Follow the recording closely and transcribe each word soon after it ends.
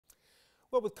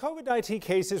Well, with COVID-19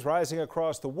 cases rising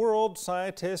across the world,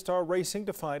 scientists are racing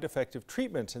to find effective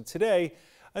treatments. And today,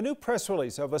 a new press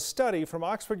release of a study from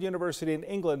Oxford University in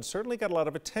England certainly got a lot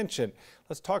of attention.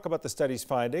 Let's talk about the study's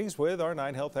findings with our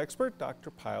 9 Health expert,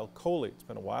 Dr. Payal Kohli. It's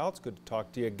been a while. It's good to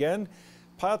talk to you again.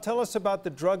 Payal, tell us about the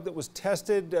drug that was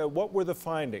tested. What were the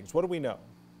findings? What do we know?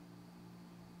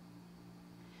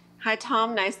 Hi,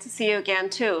 Tom. Nice to see you again,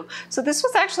 too. So this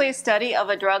was actually a study of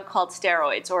a drug called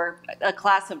steroids, or a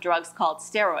class of drugs called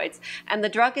steroids. And the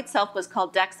drug itself was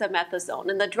called dexamethasone.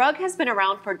 And the drug has been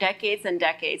around for decades and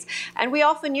decades. And we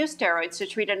often use steroids to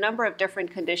treat a number of different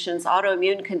conditions,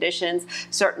 autoimmune conditions,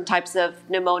 certain types of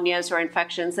pneumonias or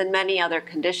infections, and many other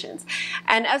conditions.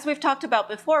 And as we've talked about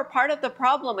before, part of the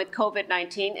problem with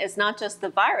COVID-19 is not just the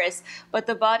virus, but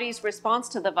the body's response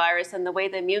to the virus and the way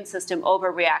the immune system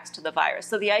overreacts to the virus.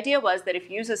 So the idea was that if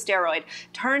you use a steroid,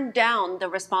 turn down the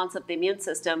response of the immune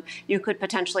system, you could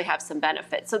potentially have some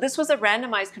benefit. So this was a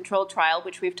randomized controlled trial,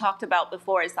 which we've talked about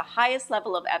before is the highest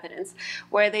level of evidence,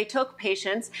 where they took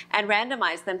patients and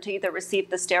randomized them to either receive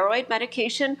the steroid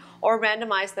medication or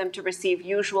randomized them to receive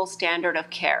usual standard of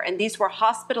care. And these were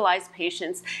hospitalized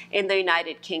patients in the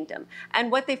United Kingdom.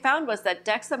 And what they found was that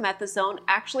dexamethasone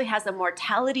actually has a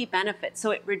mortality benefit.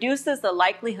 So it reduces the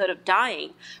likelihood of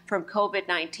dying from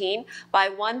COVID-19 by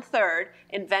 1/3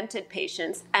 in vented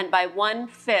patients and by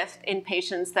 1/5 in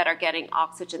patients that are getting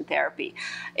oxygen therapy.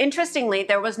 Interestingly,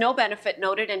 there was no benefit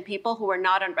noted in people who were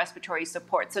not on respiratory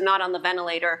support, so not on the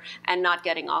ventilator and not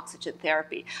getting oxygen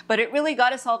therapy. But it really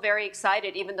got us all very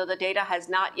excited, even though the data has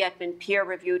not yet been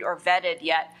peer-reviewed or vetted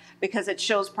yet, because it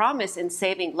shows promise in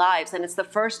saving lives, and it's the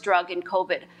first drug in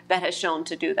COVID that has shown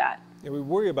to do that. Yeah, we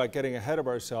worry about getting ahead of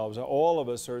ourselves. All of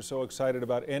us are so excited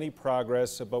about any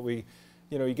progress, but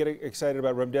you get excited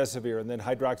about remdesivir, and then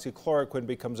hydroxychloroquine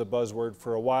becomes a buzzword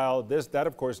for a while. That,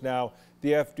 of course, now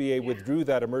the FDA withdrew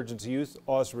that emergency use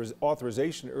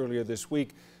authorization earlier this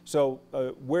week. So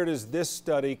where does this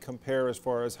study compare as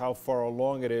far as how far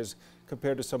along it is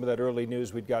compared to some of that early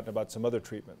news we'd gotten about some other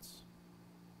treatments?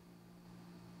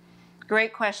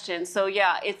 Great question. So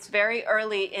yeah, it's very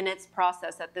early in its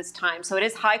process at this time. So it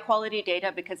is high quality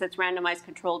data because it's randomized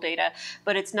control data,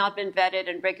 but it's not been vetted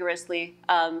and rigorously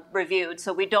reviewed.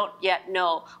 So we don't yet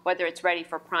know whether it's ready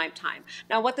for prime time.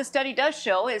 Now, what the study does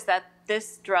show is that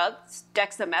this drug,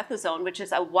 dexamethasone, which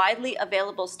is a widely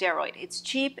available steroid, it's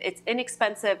cheap, it's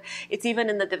inexpensive, it's even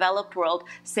in the developed world,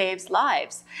 saves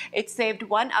lives. It saved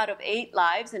 1 out of 8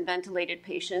 lives in ventilated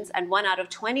patients and 1 out of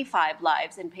 25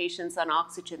 lives in patients on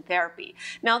oxygen therapy.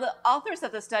 Now, the authors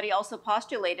of the study also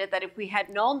postulated that if we had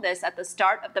known this at the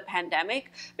start of the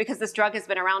pandemic, because this drug has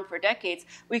been around for decades,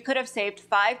 we could have saved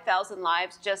 5,000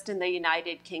 lives just in the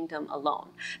United Kingdom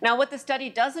alone. Now, what the study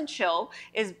doesn't show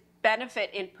is benefit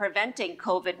in preventing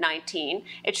COVID-19.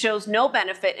 It shows no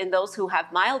benefit in those who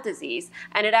have mild disease,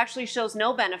 and it actually shows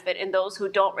no benefit in those who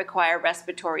don't require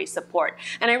respiratory support.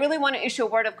 And I really want to issue a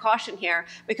word of caution here,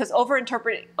 because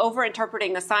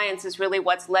overinterpreting the science is really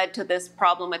what's led to this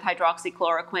problem with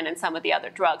hydroxychloroquine and some of the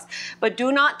other drugs. But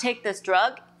do not take this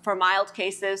drug for mild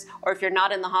cases or if you're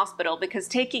not in the hospital, because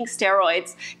taking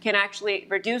steroids can actually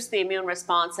reduce the immune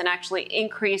response and actually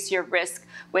increase your risk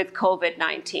with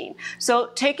COVID-19. So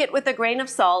take it with a grain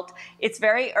of salt. It's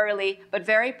very early, but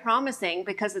very promising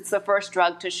because it's the first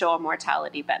drug to show a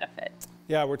mortality benefit.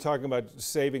 Yeah, we're talking about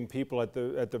saving people at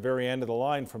the very end of the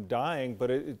line from dying,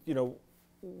 but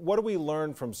what do we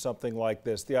learn from something like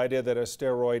this? The idea that a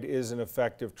steroid is an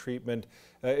effective treatment,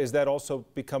 is that also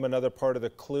become another part of the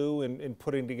clue in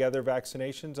putting together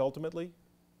vaccinations ultimately?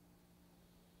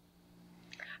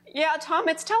 Yeah, Tom,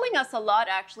 it's telling us a lot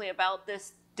actually about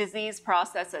this disease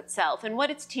process itself, and what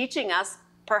it's teaching us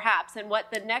perhaps, and what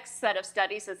the next set of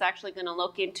studies is actually going to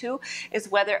look into, is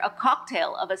whether a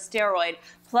cocktail of a steroid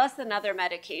plus another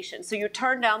medication. So you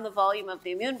turn down the volume of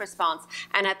the immune response,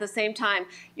 and at the same time,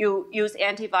 you use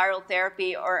antiviral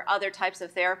therapy or other types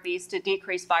of therapies to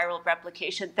decrease viral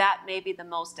replication. That may be the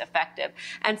most effective.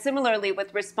 And similarly,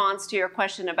 with response to your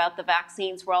question about the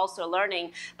vaccines, we're also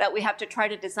learning that we have to try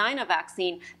to design a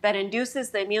vaccine that induces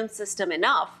the immune system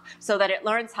enough so that it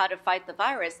learns how to fight the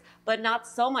virus, but not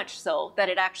so much so that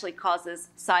it actually causes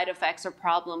side effects or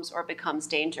problems or becomes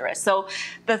dangerous. So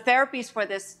the therapies for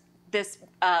this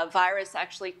virus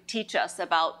actually teach us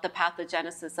about the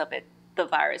pathogenesis of the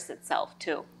virus itself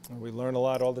too. We learn a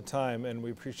lot all the time, and we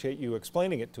appreciate you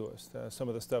explaining it to us, some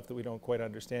of the stuff that we don't quite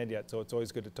understand yet. So it's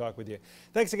always good to talk with you.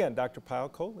 Thanks again, Dr. Payal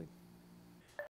Kohli.